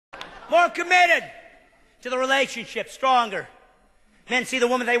more committed to the relationship, stronger. Men see the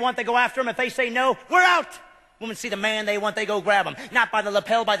woman they want, they go after them. If they say no, we're out. Women see the man they want, they go grab him. Not by the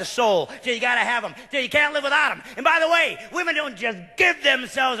lapel, by the soul. Till you gotta have him. Till you can't live without him. And by the way, women don't just give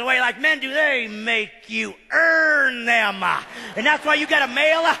themselves away like men do. They make you earn them. And that's why you got a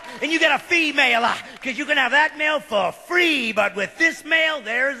male and you got a female. Because you can have that male for free. But with this male,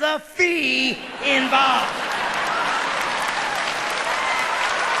 there's a fee involved.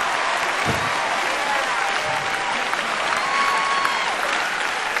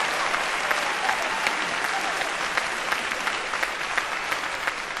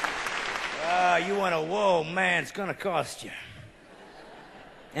 You want to, whoa, man, it's going to cost you.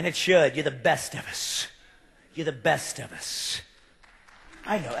 And it should. You're the best of us. You're the best of us.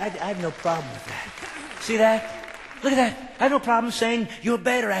 I know. I have no problem with that. See that? Look at that. I have no problem saying you're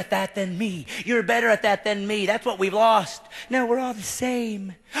better at that than me. You're better at that than me. That's what we've lost. Now we're all the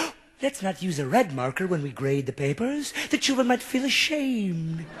same. Let's not use a red marker when we grade the papers. The children might feel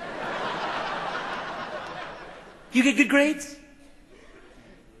ashamed. You get good grades?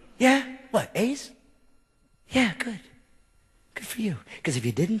 Yeah? What, A's? Yeah, good. Good for you. Because if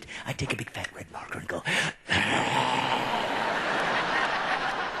you didn't, I'd take a big fat red marker and go...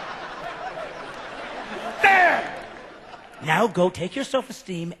 There! Now go take your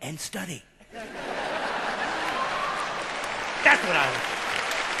self-esteem and study. That's what I would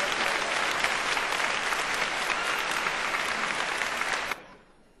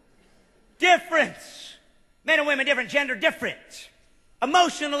do. Difference. Men and women different, gender different.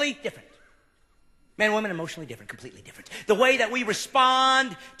 Emotionally different. Men and women emotionally different, completely different. The way that we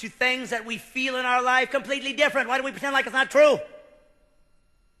respond to things that we feel in our life, completely different. Why do we pretend like it's not true?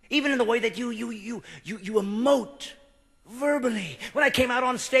 Even in the way that you emote verbally. When I came out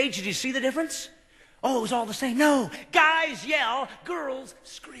on stage, did you see the difference? Oh, it was all the same. No, guys yell, girls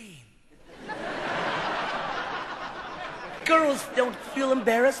scream. Girls don't feel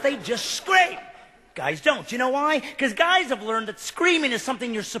embarrassed, they just scream. Guys don't. You know why? Because guys have learned that screaming is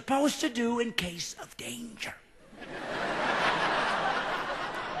something you're supposed to do in case of danger.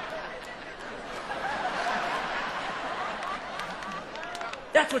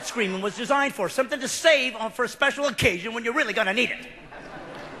 That's what screaming was designed for. Something to save for a special occasion when you're really going to need it.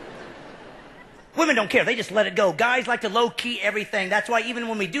 Women don't care. They just let it go. Guys like to low-key everything. That's why even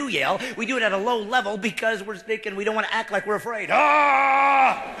when we do yell, we do it at a low level because we're thinking we don't want to act like we're afraid.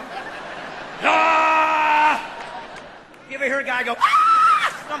 Ah! Ah! You ever hear a guy go,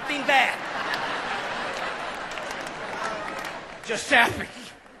 ah! Something bad. Just happened.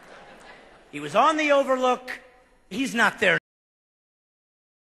 He was on the Overlook. He's not there